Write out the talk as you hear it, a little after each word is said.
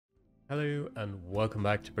Hello and welcome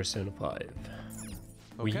back to Persona 5.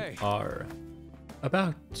 We Okay. are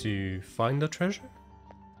about to find the treasure,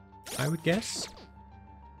 I would guess.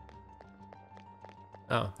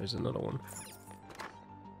 Ah, there's another one.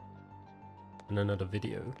 And another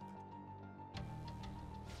video.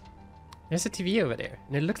 There's a TV over there,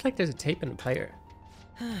 and it looks like there's a tape and a player.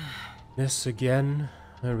 This again?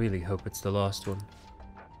 I really hope it's the last one.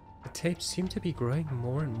 The tapes seem to be growing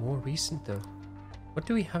more and more recent though. What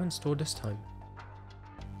do we have in store this time?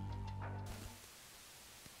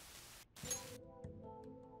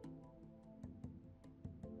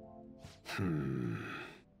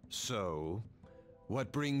 So, what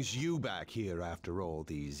brings you back here after all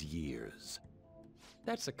these years?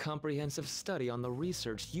 That's a comprehensive study on the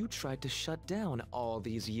research you tried to shut down all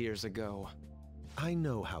these years ago. I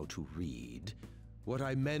know how to read. What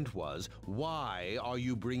I meant was, why are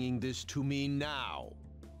you bringing this to me now?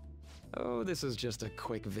 Oh, this is just a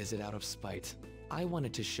quick visit out of spite. I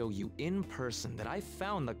wanted to show you in person that I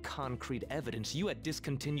found the concrete evidence you had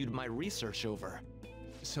discontinued my research over.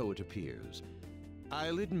 So it appears.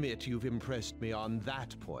 I'll admit you've impressed me on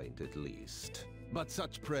that point at least. But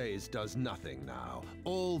such praise does nothing now.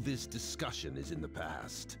 All this discussion is in the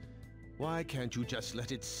past. Why can't you just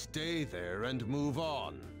let it stay there and move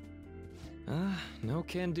on? No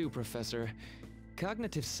can do, Professor.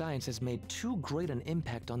 Cognitive science has made too great an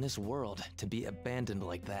impact on this world to be abandoned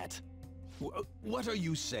like that. What are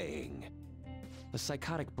you saying? The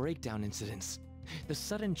psychotic breakdown incidents. The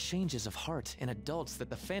sudden changes of heart in adults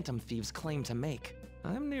that the Phantom Thieves claim to make.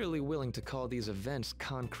 I'm nearly willing to call these events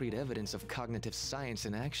concrete evidence of cognitive science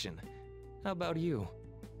in action. How about you?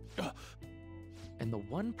 And the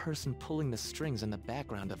one person pulling the strings in the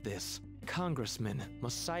background of this, Congressman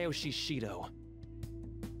Masayoshi Shido.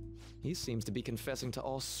 He seems to be confessing to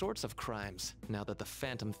all sorts of crimes now that the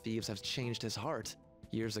Phantom Thieves have changed his heart.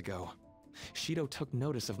 Years ago, Shido took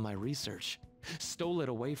notice of my research, stole it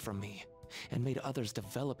away from me, and made others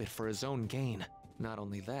develop it for his own gain. Not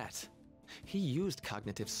only that, he used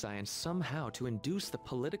cognitive science somehow to induce the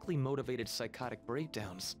politically motivated psychotic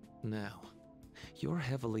breakdowns. Now, you're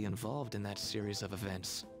heavily involved in that series of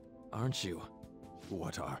events, aren't you?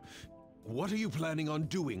 What are you planning on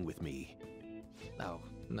doing with me? Oh,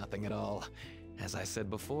 nothing at all. As I said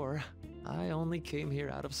before, I only came here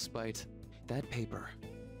out of spite. That paper,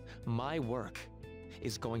 my work,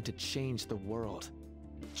 is going to change the world.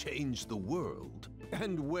 Change the world?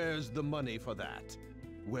 And where's the money for that?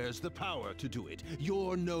 Where's the power to do it?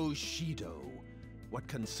 You're no Shido. What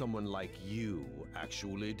can someone like you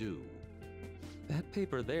actually do? That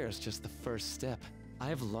paper there's just the first step.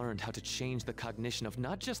 I've learned how to change the cognition of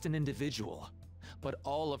not just an individual, but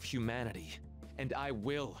all of humanity. And I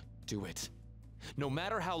will do it. No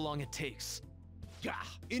matter how long it takes. Gah!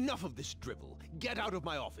 Enough of this drivel. Get out of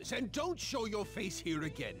my office and don't show your face here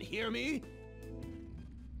again, hear me?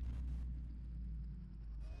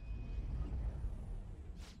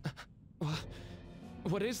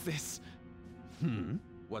 What is this?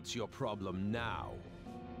 What's your problem now?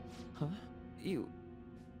 Huh? You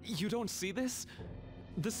don't see this?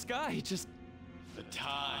 The sky just... The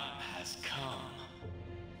time has come.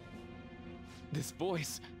 This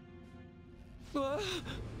voice...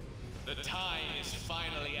 The time is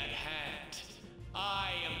finally at hand.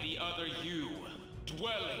 I am the other you,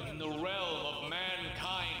 dwelling in the realm of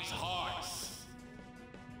mankind's hearts.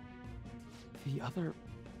 The other...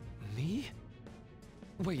 me?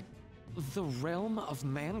 Wait, the realm of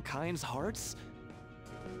mankind's hearts?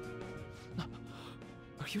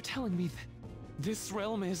 Are you telling me that this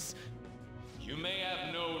realm is... You may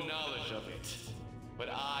have no knowledge of it, but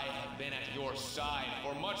I have been at your side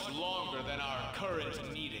for much longer than our current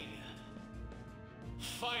meeting.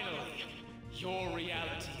 Finally, your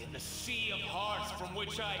reality and the sea of hearts from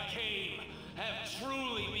which I came have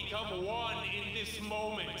truly become one in this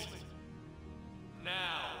moment.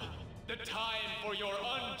 Now, the time for your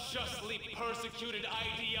unjustly persecuted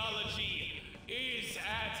ideology is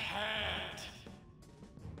at hand.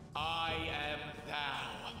 I am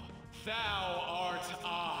thou. Thou art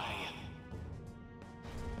I.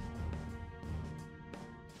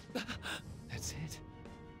 That's it.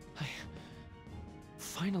 I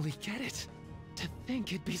finally get it. To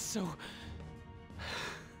think it'd be so...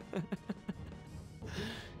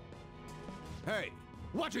 Hey,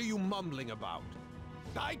 what are you mumbling about?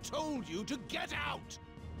 I told you to get out!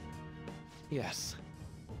 Yes.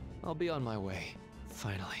 I'll be on my way.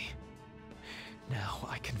 Finally. Now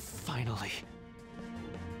I can finally...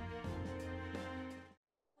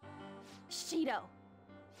 Shido.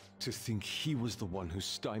 To think he was the one who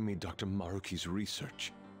stymied Dr. Maruki's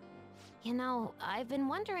research. You know, I've been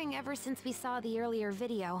wondering ever since we saw the earlier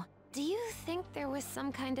video. Do you think there was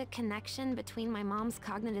some kind of connection between my mom's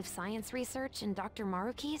cognitive science research and Dr.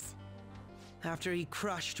 Maruki's? After he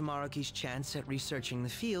crushed Maruki's chance at researching the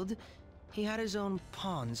field, he had his own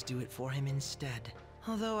pawns do it for him instead.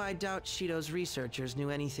 Although I doubt Shido's researchers knew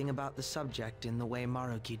anything about the subject in the way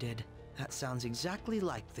Maruki did. That sounds exactly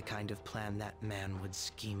like the kind of plan that man would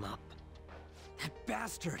scheme up. That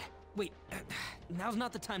bastard! Wait, now's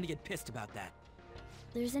not the time to get pissed about that.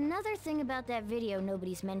 There's another thing about that video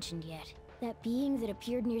nobody's mentioned yet. That being that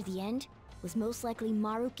appeared near the end was most likely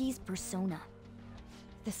Maruki's persona.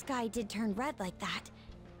 The sky did turn red like that.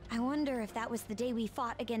 I wonder if that was the day we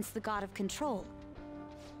fought against the God of Control.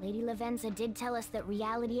 Lady Lavenza did tell us that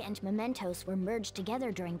reality and mementos were merged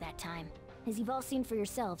together during that time. As you've all seen for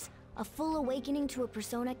yourselves, a full awakening to a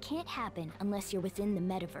persona can't happen unless you're within the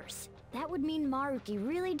metaverse. That would mean Maruki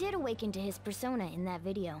really did awaken to his persona in that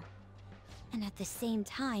video. And at the same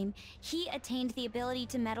time, he attained the ability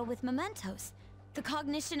to meddle with mementos, the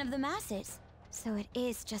cognition of the masses. So it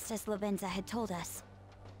is just as Lavenza had told us.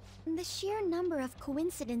 The sheer number of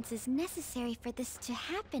coincidences necessary for this to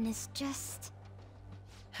happen is just...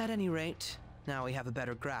 At any rate, now we have a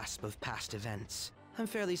better grasp of past events. I'm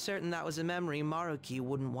fairly certain that was a memory Maruki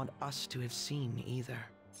wouldn't want us to have seen either.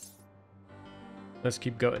 Let's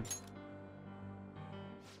keep going.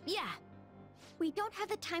 Yeah. We don't have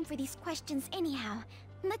the time for these questions anyhow.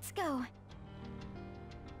 Let's go.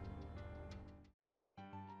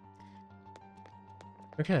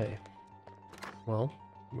 Okay. Well,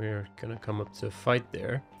 we're gonna come up to a fight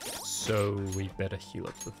there, so we better heal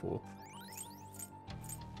up before.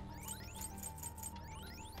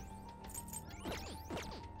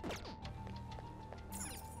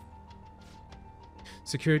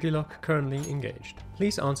 Security lock currently engaged.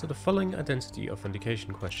 Please answer the following identity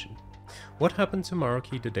authentication question. What happened to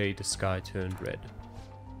Maruki the day the sky turned red?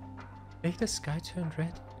 Day the sky turned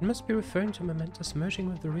red? It must be referring to mementos merging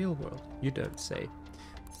with the real world. You don't say.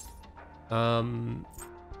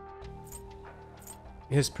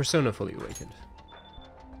 His persona fully awakened.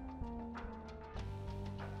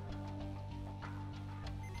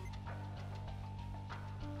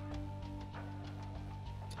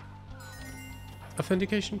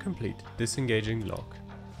 Authentication complete. Disengaging lock.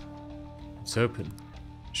 It's open.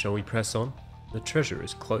 Shall we press on? The treasure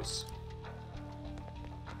is close.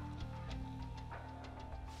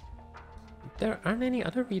 There aren't any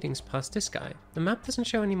other readings past this guy. The map doesn't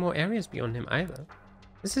show any more areas beyond him either.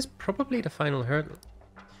 This is probably the final hurdle.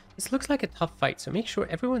 This looks like a tough fight, so make sure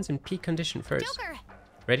everyone's in peak condition first. Joker!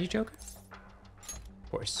 Ready, Joker?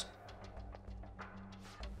 Of course.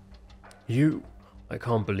 You! I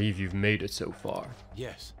can't believe you've made it so far.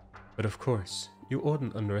 Yes. But of course, you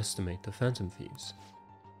oughtn't underestimate the Phantom Thieves.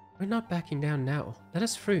 We're not backing down now. Let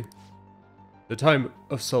us through. The time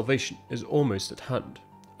of salvation is almost at hand.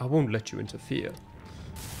 I won't let you interfere.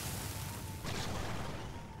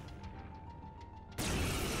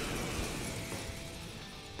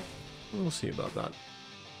 We'll see about that.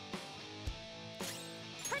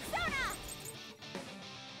 Persona!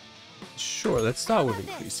 Sure, let's start with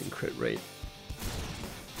increasing crit rate.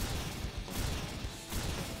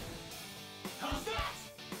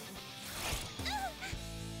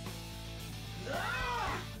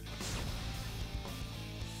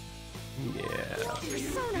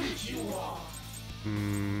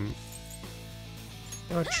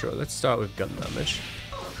 Not sure. Let's start with gun damage.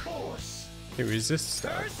 It resists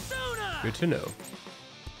that. Good to know.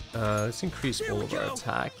 Let's increase all of our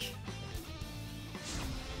attack.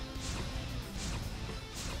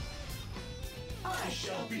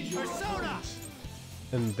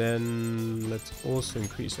 And then let's also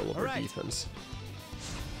increase all of our defense.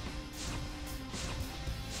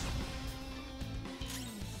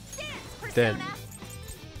 Then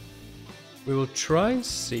we will try and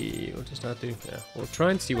see, what does that do? Yeah, we'll try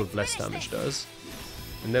and see what bless damage does.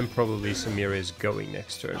 And then probably Samira is going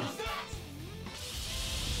next turn.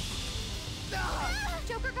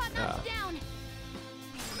 Joker got knocked down.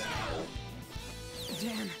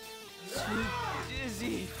 Damn. So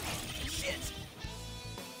dizzy. Shit.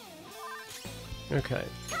 Okay.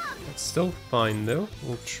 That's still fine though.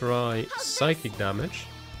 We'll try psychic damage.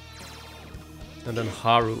 And then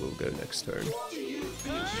Haru will go next turn.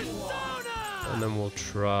 And then we'll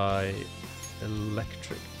try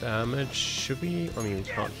electric damage. Should we? I mean, we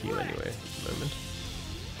can't heal anyway at the moment.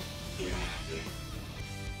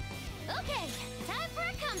 Okay, time for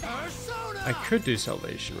a comeback. I could do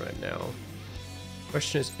salvation right now.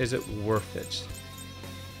 Question is it worth it?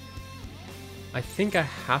 I think I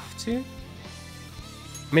have to.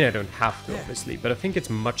 I mean, I don't have to, obviously, but I think it's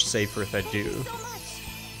much safer if I do.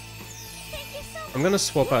 Thank you so I'm gonna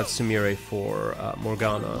swap out Sumire for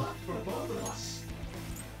Morgana.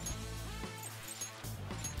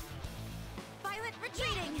 Violet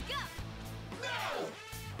retreating.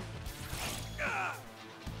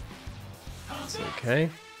 It's okay.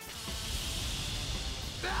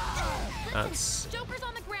 That's Joker's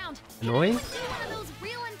on the ground. annoying. Do one of those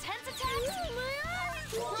real intense attacks.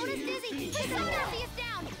 Lona's dizzy. Persona is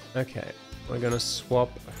down. Okay, we're gonna swap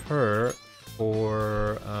her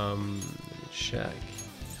for let me check.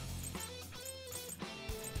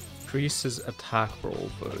 Increases attack roll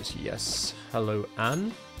foes. Yes. Hello,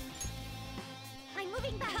 Anne. I'm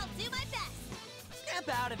moving back. I'll do my best. Step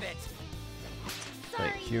out of it.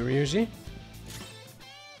 Thank you, Ryuji.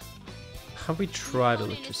 Have we tried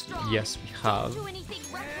electricity? Yes, we have. Do anything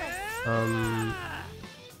reckless.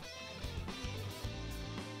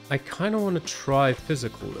 I kind of want to try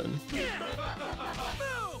physical then.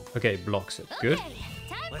 Okay, blocks it. Good.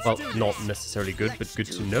 Well, not necessarily good, but good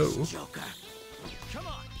to know.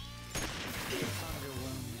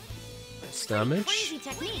 Nice damage. Crazy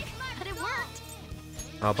technique, but it worked.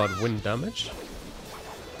 How about wind damage?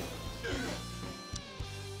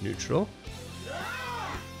 Neutral.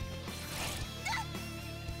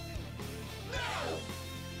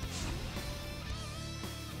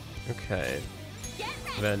 Okay.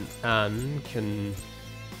 Then Anne can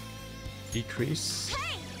decrease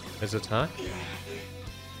his attack.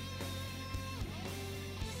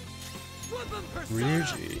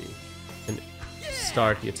 Ryuji can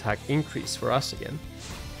start the attack increase for us again.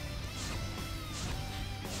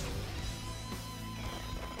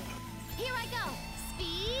 Here I go.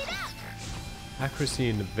 Speed up. Accuracy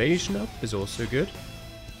and evasion up is also good.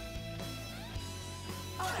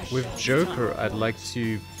 With Joker, I'd like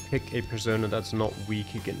to pick a persona that's not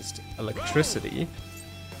weak against electricity.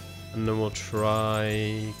 And then we'll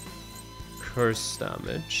try curse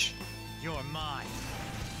damage. You're mine.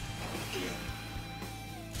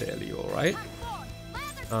 Fairly alright.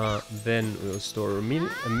 Then we'll store a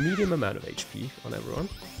medium amount of HP on everyone.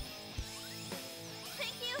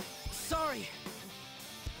 Thank you. Sorry.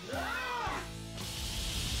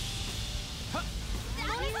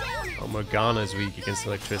 Oh, Morgana is weak against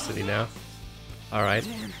electricity now. Alright.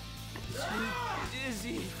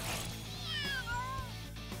 Dizzy.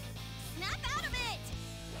 Snap out of it.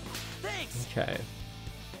 Thanks. Okay.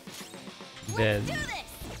 Then,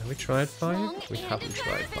 have we tried fire? We haven't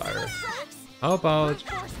tried fire. How about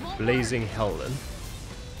blazing hell then?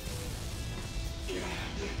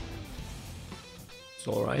 It's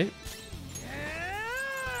alright.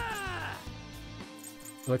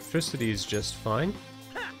 Electricity is just fine.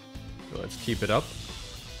 So let's keep it up.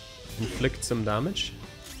 Inflict some damage.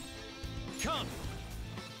 Come.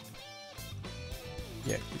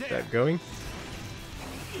 Yeah, keep that going.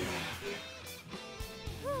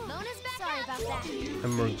 Sorry about that.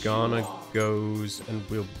 And Morgana goes, and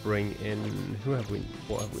we'll bring in. What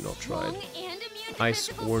have we not tried? Ice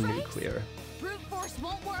or nuclear. Brute force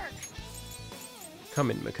won't work. Come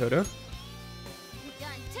in, Makoto. Done.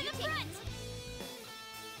 To the front.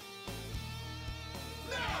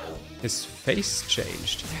 His face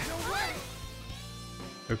changed.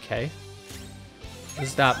 Okay. What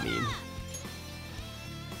does that mean?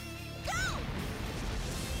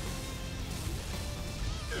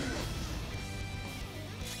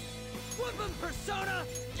 Weapon persona,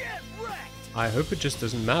 get wrecked. I hope it just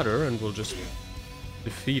doesn't matter and we'll just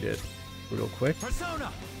defeat it real quick.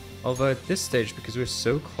 Persona. Although at this stage, because we're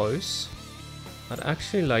so close, I'd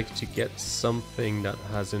actually like to get something that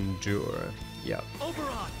has endure. Yeah.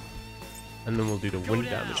 Oberon. And then we'll do the wind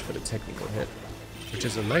damage for the technical hit, which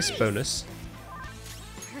is a nice bonus.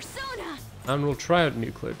 Persona. And we'll try out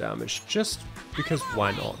nuclear damage, just because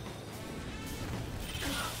why not?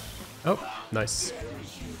 Oh, nice.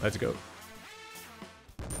 Let's go.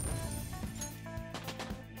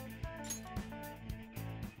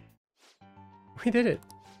 We did it.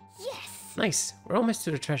 Yes. Nice. We're almost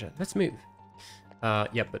to the treasure. Let's move.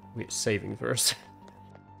 Yeah, but we're saving first.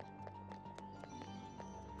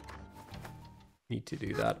 Need to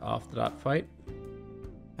do that after that fight.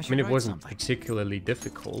 I mean, it wasn't particularly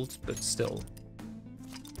difficult, but still.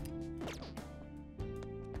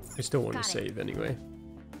 I still want to save anyway.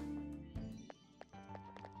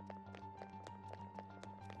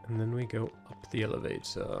 And then we go up the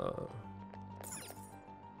elevator.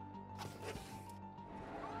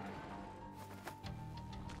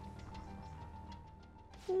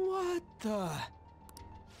 What the?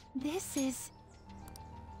 This is...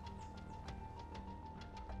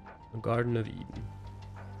 The Garden of Eden.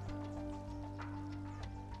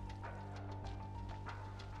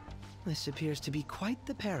 This appears to be quite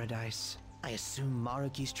the paradise. I assume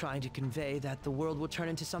Maruki's trying to convey that the world will turn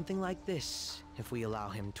into something like this if we allow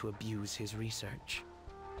him to abuse his research.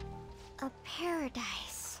 A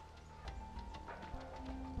paradise.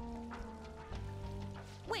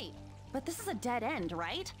 Wait, but this is a dead end,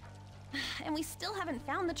 right? And we still haven't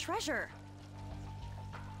found the treasure.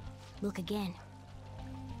 Look again.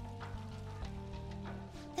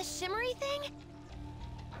 The shimmery thing?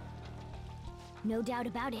 No doubt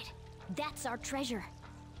about it. That's our treasure.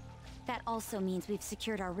 That also means we've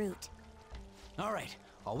secured our route. Alright,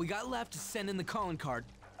 all we got left is send in the calling card.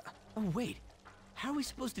 Oh wait, how are we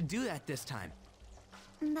supposed to do that this time?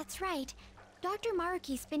 That's right. Dr.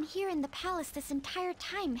 Maruki's been here in the palace this entire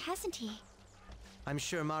time, hasn't he? I'm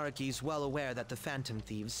sure Maruki's well aware that the Phantom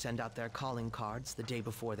Thieves send out their calling cards the day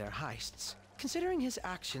before their heists. Considering his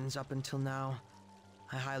actions up until now,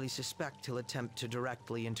 I highly suspect he'll attempt to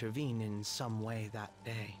directly intervene in some way that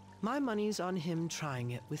day. My money's on him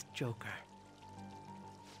trying it with Joker.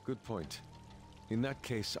 Good point. In that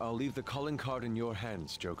case, I'll leave the calling card in your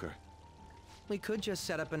hands, Joker. We could just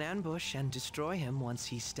set up an ambush and destroy him once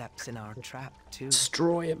he steps in our trap, too.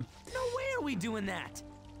 Destroy him. No way are we doing that!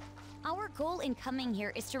 Our goal in coming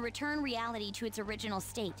here is to return reality to its original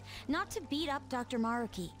state, not to beat up Dr.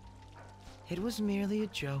 Maruki. It was merely a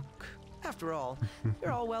joke. After all,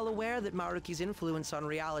 you're all well aware that Maruki's influence on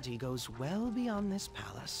reality goes well beyond this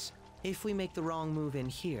palace. If we make the wrong move in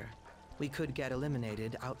here, we could get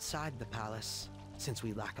eliminated outside the palace, since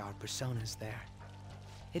we lack our personas there.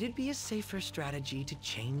 It'd be a safer strategy to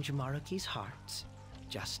change Maruki's heart,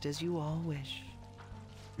 just as you all wish.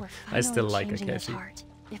 We're I still finally like changing his Akechi. heart.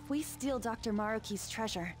 If we steal Dr. Maruki's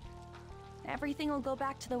treasure, everything will go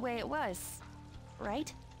back to the way it was,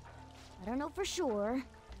 right? I don't know for sure,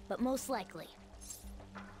 but most likely.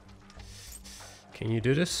 Can you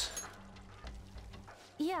do this?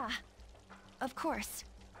 Yeah, of course.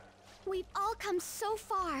 We've all come so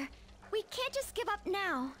far. We can't just give up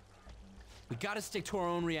now. We gotta stick to our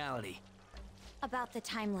own reality. About the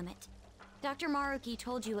time limit. Dr. Maruki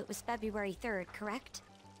told you it was February 3rd, correct?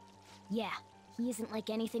 Yeah, he isn't like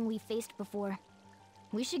anything we've faced before.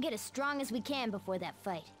 We should get as strong as we can before that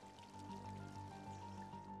fight.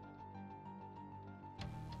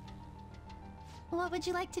 What would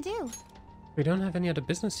you like to do? We don't have any other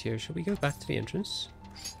business here. Should we go back to the entrance?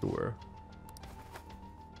 Sure.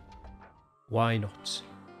 Why not?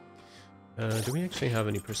 Do we actually have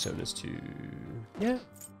any personas to... Yeah.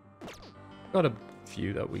 Got a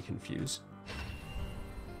few that we can fuse.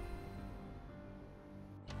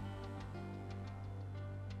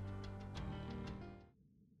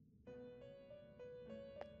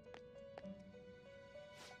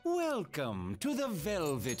 Welcome to the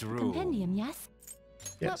Velvet Room. Compendium, yes?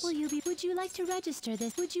 Yes. What will you be? Would you like to register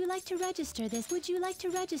this? Would you like to register this? Would you like to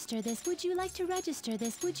register this? Would you like to register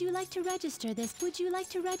this? Would you like to register this? Would you like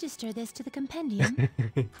to register this to the compendium?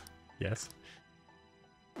 Yes.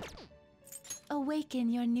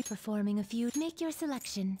 Awaken your new performing a few. Make your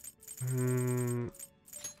selection.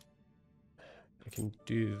 I can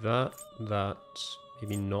do that,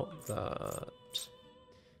 maybe not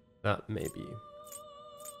that maybe.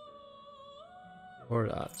 Or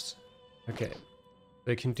that. Okay.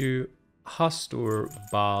 They can do Hastur,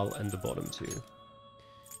 Baal, and the bottom two.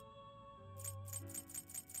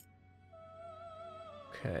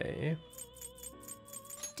 Okay.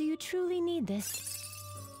 Do you truly need this?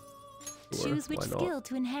 Sure, Choose which why not? skill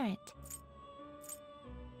to inherit.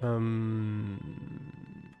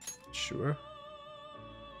 Sure.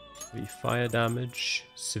 The fire damage,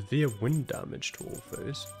 severe wind damage to all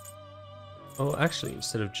foes. Oh, actually,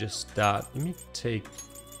 instead of just that, let me take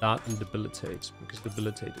that and debilitate, because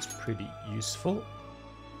debilitate is pretty useful.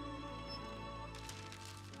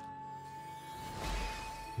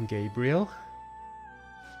 Gabriel.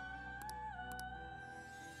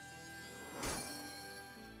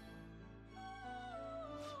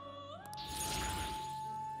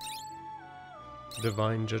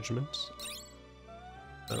 Divine Judgment.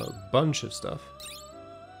 A bunch of stuff.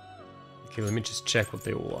 Okay, let me just check what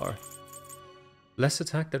they all are. Less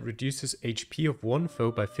attack that reduces HP of one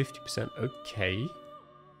foe by 50%. Okay.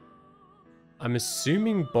 I'm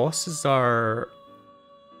assuming bosses are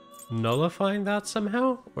nullifying that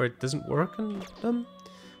somehow? Or it doesn't work on them?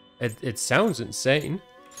 It sounds insane.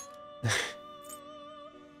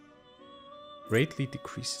 Greatly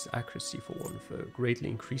decreases accuracy for one foe. Greatly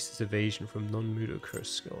increases evasion from non-Mudo curse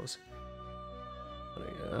skills.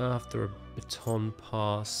 After a baton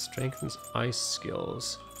pass, strengthens ice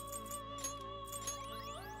skills.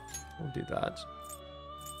 We'll do that.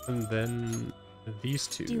 And then these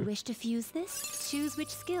two. Do you wish to fuse this? Choose which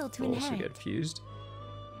skill to will also inherit. get fused.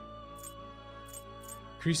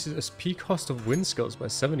 Increases SP cost of wind skills by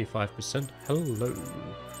 75%. Hello.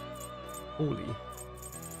 Holy.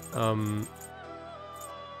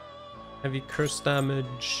 Heavy curse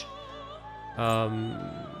damage.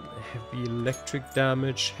 Heavy electric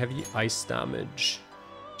damage. Heavy ice damage.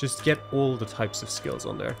 Just get all the types of skills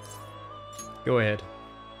on there. Go ahead.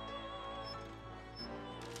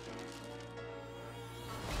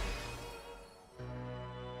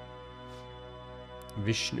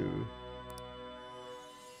 Vishnu.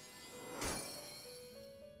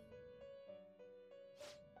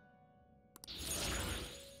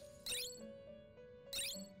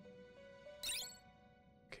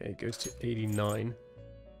 Okay, it goes to 89.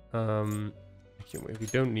 Okay, we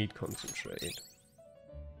don't need concentrate.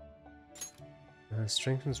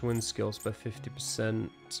 Strengthens wind skills by 50%.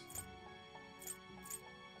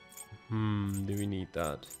 Do we need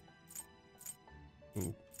that?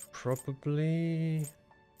 Probably.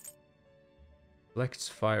 Collects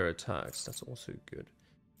fire attacks, that's also good.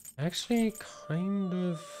 I actually kind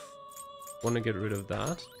of want to get rid of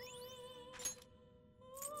that.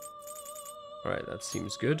 Alright, that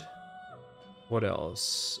seems good. What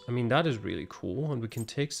else? I mean, that is really cool, and we can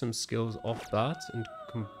take some skills off that and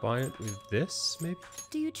combine it with this, maybe?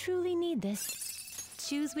 Do you truly need this?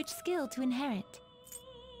 Choose which skill to inherit.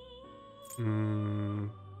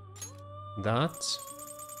 That.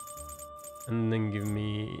 And then give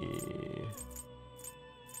me...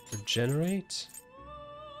 regenerate.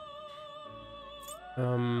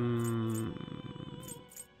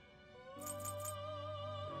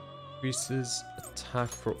 Increases attack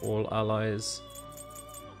for all allies.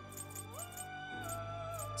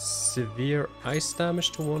 Severe ice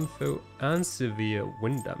damage to one foe and severe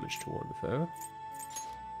wind damage to one foe.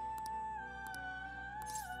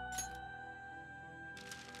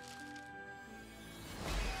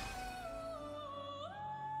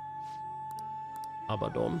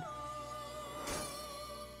 Abaddon.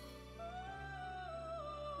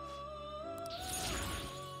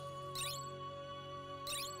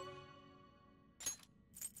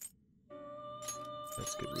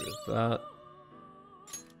 Let's get rid of that.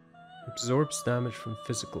 Absorbs damage from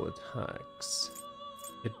physical attacks.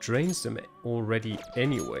 It drains them already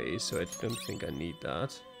anyway, so I don't think I need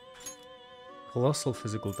that. Colossal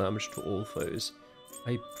physical damage to all foes.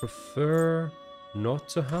 I prefer not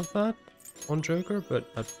to have that on Joker, but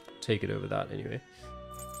I'd take it over that anyway.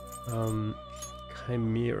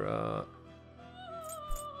 Chimera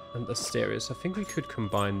and Asterius. I think we could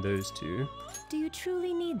combine those two. Do you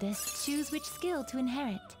truly need this? Choose which skill to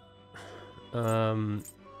inherit.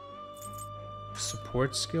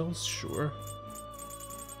 Support skills, sure.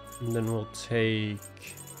 And then we'll take...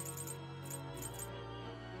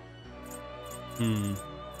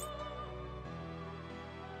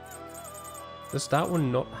 Does that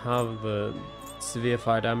one not have the severe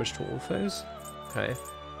fire damage to all foes? Okay.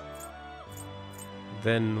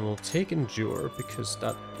 Then we'll take Endure, because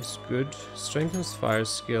that is good. Strengthens fire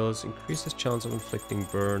skills, increases chance of inflicting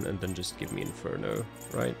burn, and then just give me Inferno,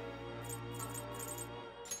 right?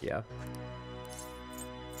 Yeah.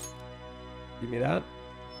 Give me that.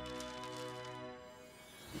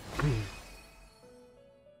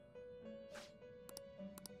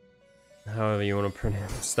 However you want to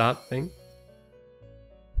pronounce that thing.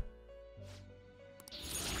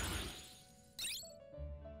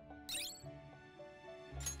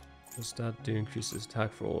 Does that do? Increases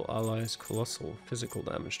attack for all allies, colossal physical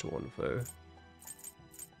damage to one foe.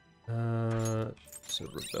 So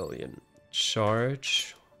Rebellion.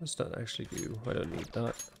 Charge. What does that actually do? I don't need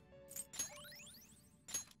that.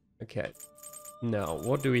 Okay. Now,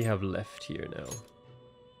 what do we have left here now?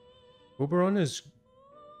 Oberon is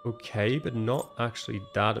okay, but not actually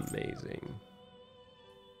that amazing.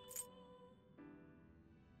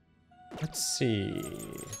 Let's see.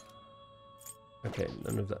 Okay,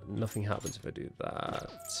 none of that. Nothing happens if I do that.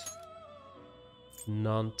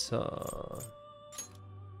 Nanta.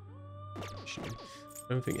 I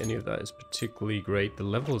don't think any of that is particularly great. The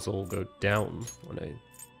levels all go down when I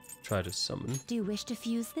try to summon. Do you wish to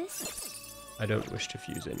fuse this? I don't wish to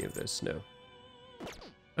fuse any of this, no.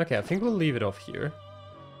 Okay, I think we'll leave it off here.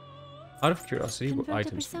 Out of curiosity, what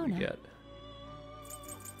items do we get?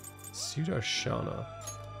 Sudarshana.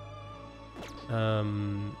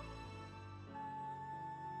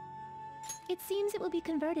 It seems it will be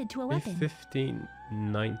converted to a weapon.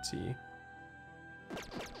 1590.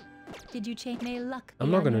 Did you change my luck?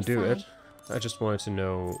 I'm not going to do it. I just wanted to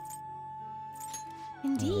know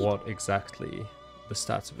Indeed. what exactly the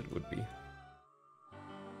stats of it would be.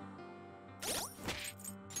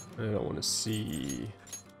 I don't want to see...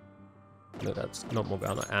 No, that's not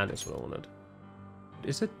Morgana, and is what I wanted.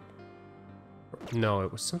 Is it? No,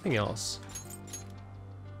 it was something else.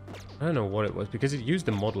 I don't know what it was, because it used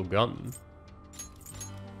the model gun.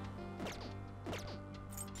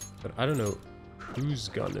 But I don't know whose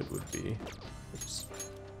gun it would be. Oops.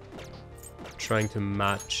 Trying to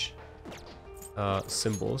match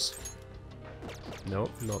symbols.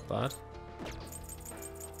 Nope, not that.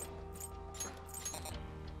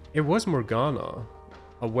 It was Morgana.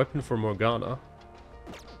 A weapon for Morgana.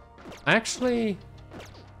 Actually,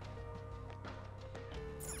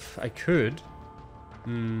 I could.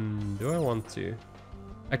 Do I want to?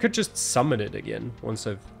 I could just summon it again once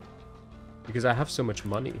I've... Because I have so much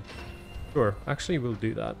money. Sure, actually we'll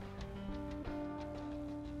do that.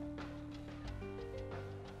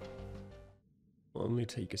 Will only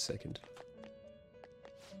take a second.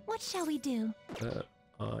 What shall we do?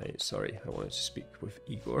 Sorry, I wanted to speak with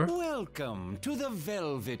Igor. Welcome to the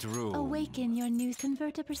Velvet Room. Awaken your new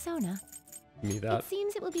converter persona. Give me that. It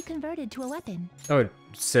seems it will be converted to a weapon. Oh, it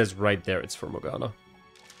says right there it's for Morgana.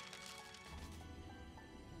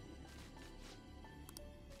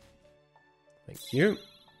 Thank you.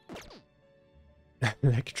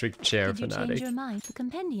 Electric chair Did you fanatic. change your mind? The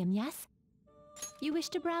compendium, yes? You wish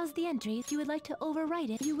to browse the entry. You would like to overwrite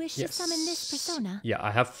it. You wish to summon this persona. Yeah,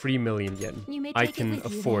 I have 3 million yen. You may I take it can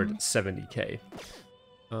with you, afford then. 70k.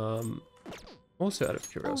 Also out of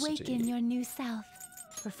curiosity. Awaken your new self.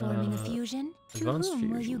 Performing a fusion. To advanced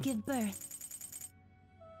whom will you fusion. give birth?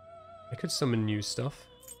 I could summon new stuff.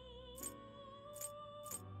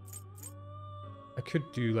 I could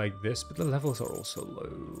do like this, but the levels are also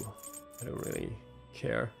low. I don't really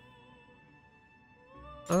care.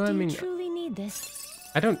 Oh, I Do mean, you truly need this?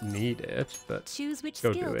 I don't need it, but Choose which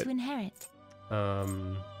go skill do it. to inherit.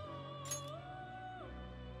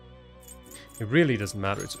 It really doesn't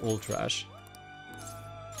matter. It's all trash.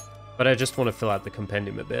 But I just want to fill out the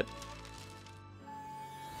compendium a bit.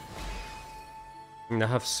 And I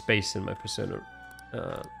have space in my persona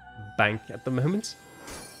bank at the moment.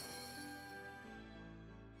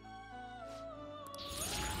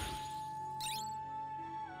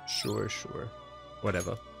 Sure, sure.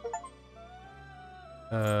 Whatever.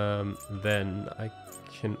 Then I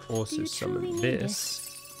can Do also you summon truly need this.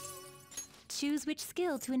 Choose which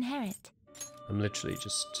skill to inherit. I'm literally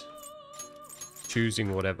just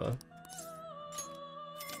choosing whatever.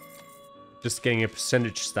 Just getting a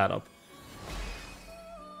percentage stat up.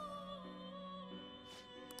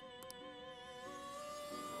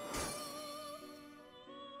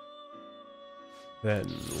 Then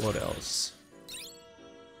what else?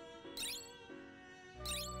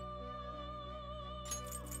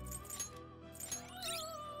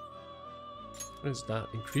 What is that?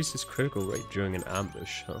 Increases critical rate during an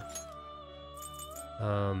ambush, huh?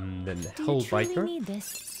 Then Do Hell you truly Biker. need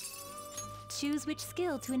this? Choose which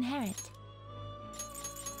skill to inherit.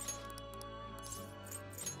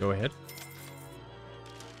 Go ahead.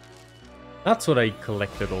 That's what I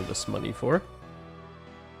collected all this money for.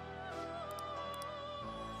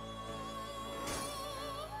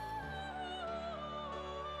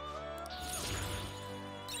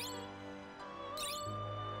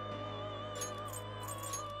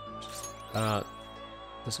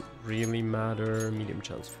 Doesn't really matter. Medium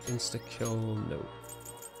chance of insta-kill. No.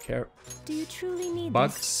 Care. Do you truly need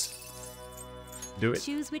Bugs. Do this? it.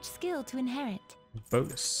 Choose which skill to inherit.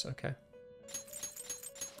 Bonus. Okay.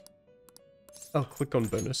 I'll click on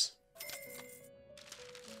bonus.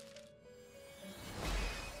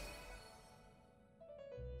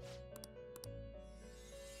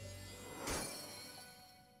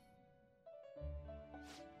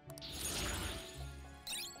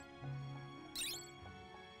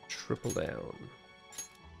 Triple down.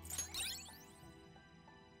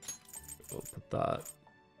 We'll put that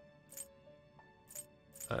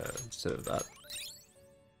instead of that.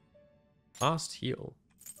 Fast heal.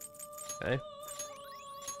 Okay.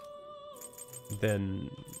 Then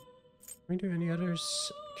can we do any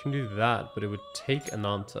others? Can do that, but it would take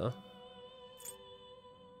Ananta.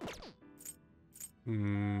 I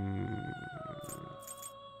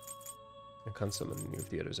can't summon any of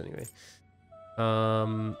the others anyway.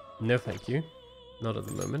 No thank you. Not at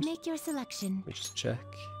the moment. Make your selection. Let me just check.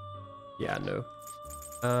 Yeah, no.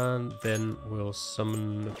 And then we'll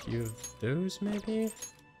summon a few of those, maybe?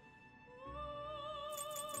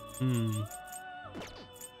 I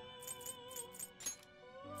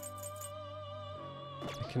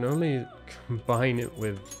can only combine it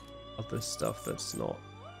with other stuff that's not...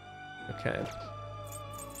 Okay.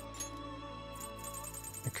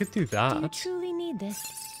 I could do that. Do you truly need this?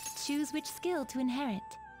 Choose which skill to inherit.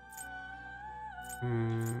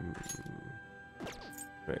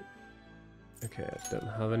 Right. Okay, I don't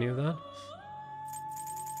have any of that.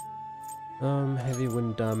 Heavy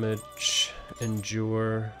wind damage,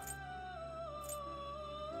 endure.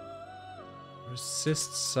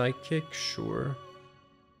 Resist psychic, sure.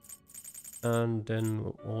 And then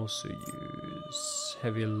we'll also use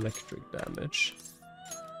heavy electric damage.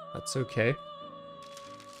 That's okay.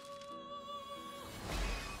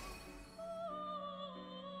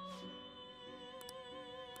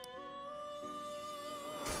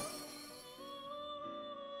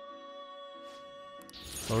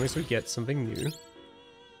 As long as we get something new.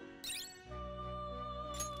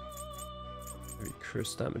 Heavy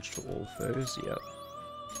curse damage to all foes, yep.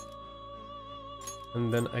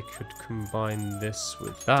 And then I could combine this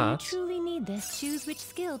with that. Do you truly need this? Choose which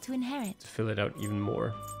skill to inherit. To fill it out even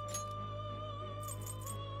more.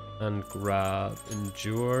 And grab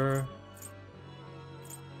endure.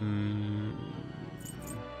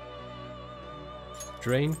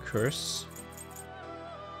 Drain curse.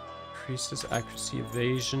 Increases accuracy,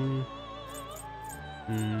 evasion.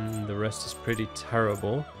 The rest is pretty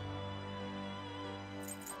terrible.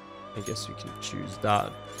 I guess we can choose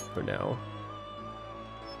that for now.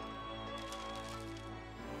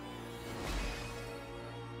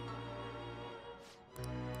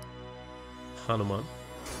 Hanuman.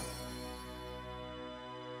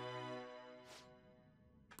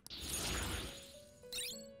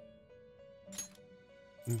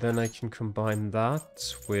 And then I can combine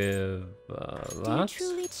that with that. Do you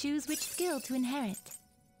truly choose which skill to inherit?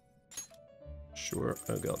 Sure.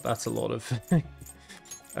 Oh god, that's a lot of...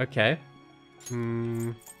 Okay.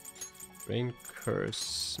 Rain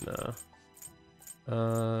curse.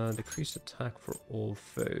 Nah. Decreased attack for all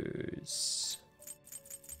foes.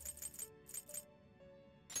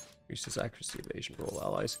 Increases accuracy, evasion for all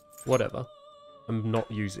allies. Whatever. I'm not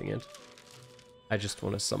using it. I just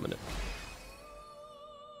want to summon it.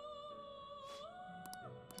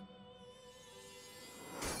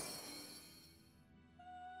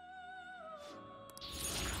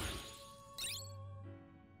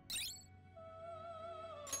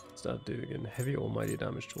 Start doing it. Heavy almighty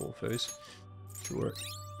damage to all foes. Sure.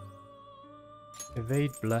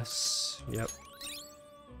 Evade, bless. Yep.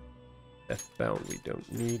 Deathbound we don't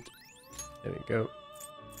need. There we go.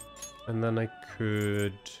 And then I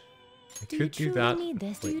could do that. Need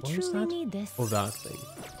this? Wait, do you truly need this? Oh, that thing.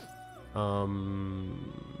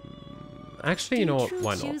 Actually, you know what?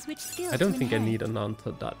 Why not? I don't think I need an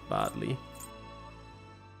Anta that badly.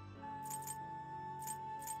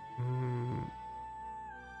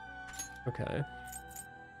 Okay.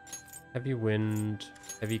 Heavy wind,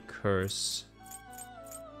 heavy curse.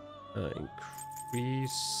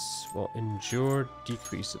 Increase, well, endure,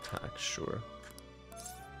 decrease attack, sure.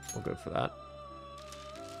 We'll go for that.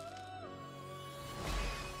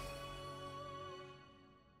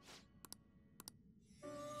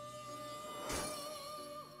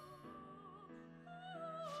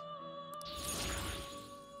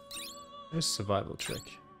 There's survival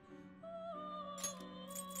trick.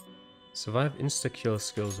 Survive insta-kill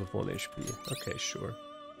skills with 1 HP. Okay, sure.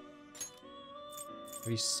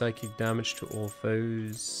 Heavy psychic damage to all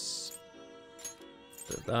foes.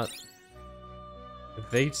 So that.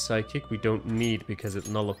 Evade psychic we don't need because it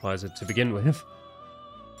nullifies it to begin with.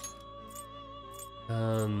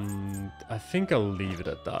 And I think I'll leave it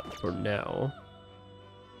at that for now.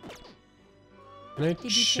 Can I Did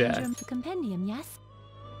you check change your compendium, yes?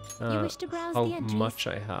 You wish to browse how the entries? much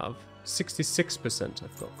I have? 66%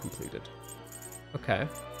 I've got completed. Okay.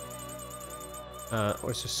 Or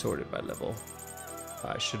it's just sorted by level.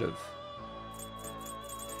 I should have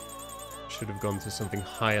gone to something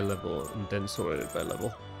higher level and then sorted it by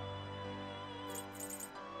level.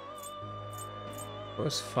 What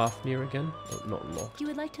was Fafnir again? Oh, not locked. You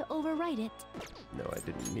would like to overwrite it? No, I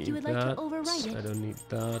didn't need You would that. like to overwrite it? I don't need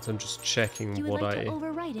that. I'm just checking You would what like I to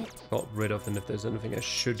overwrite it? got rid of and if there's anything I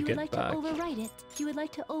should You would get like back. to overwrite it? You would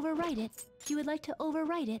like to overwrite it? You would like to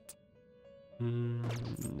overwrite it?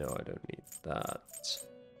 No, I don't need that.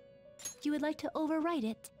 You would like to overwrite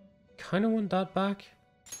it? Kind of want that back.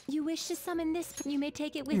 You wish to summon this, you may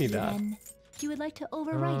take it with me you that. then. You would like to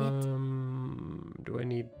overwrite it? Do I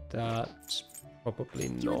need that? Probably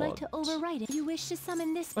not. You would like to overwrite it? You wish to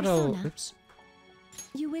summon this But persona? oops.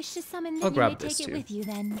 You wish to summon I'll this, you may grab take this it too. with you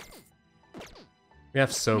then. We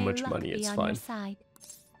have so May much luck money, be it's on fine. your side.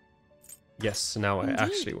 Yes, now Indeed. I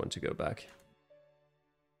actually want to go back.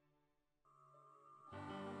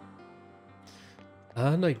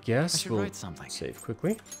 And I guess I should we'll write something. save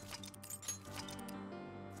quickly.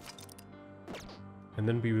 And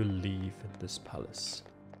then we will leave this palace.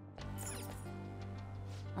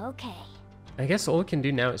 Okay. I guess all we can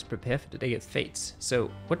do now is prepare for the Day of Fates. So,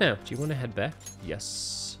 what now? Do you want to head back?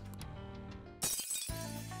 Yes.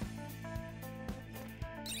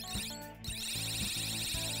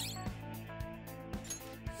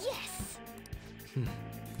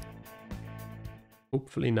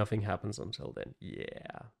 Hopefully nothing happens until then.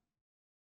 Yeah.